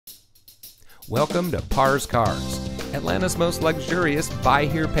Welcome to Pars Cars, Atlanta's most luxurious buy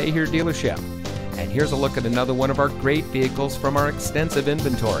here, pay here dealership. And here's a look at another one of our great vehicles from our extensive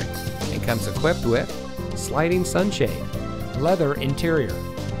inventory. It comes equipped with sliding sunshade, leather interior,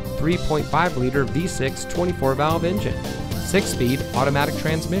 3.5-liter V6 24-valve engine, 6-speed automatic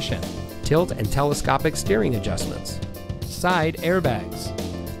transmission, tilt and telescopic steering adjustments, side airbags,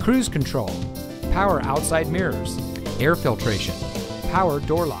 cruise control, power outside mirrors, air filtration, power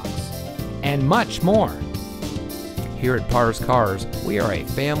door locks, and much more. Here at Pars Cars, we are a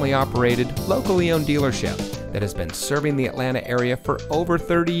family-operated, locally owned dealership that has been serving the Atlanta area for over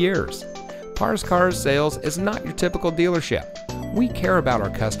 30 years. Pars Cars Sales is not your typical dealership. We care about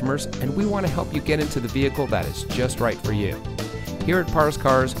our customers and we want to help you get into the vehicle that is just right for you. Here at Pars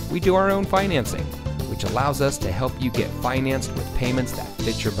Cars, we do our own financing, which allows us to help you get financed with payments that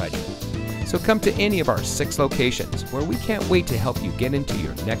fit your budget. So come to any of our 6 locations where we can't wait to help you get into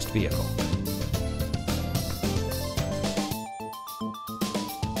your next vehicle.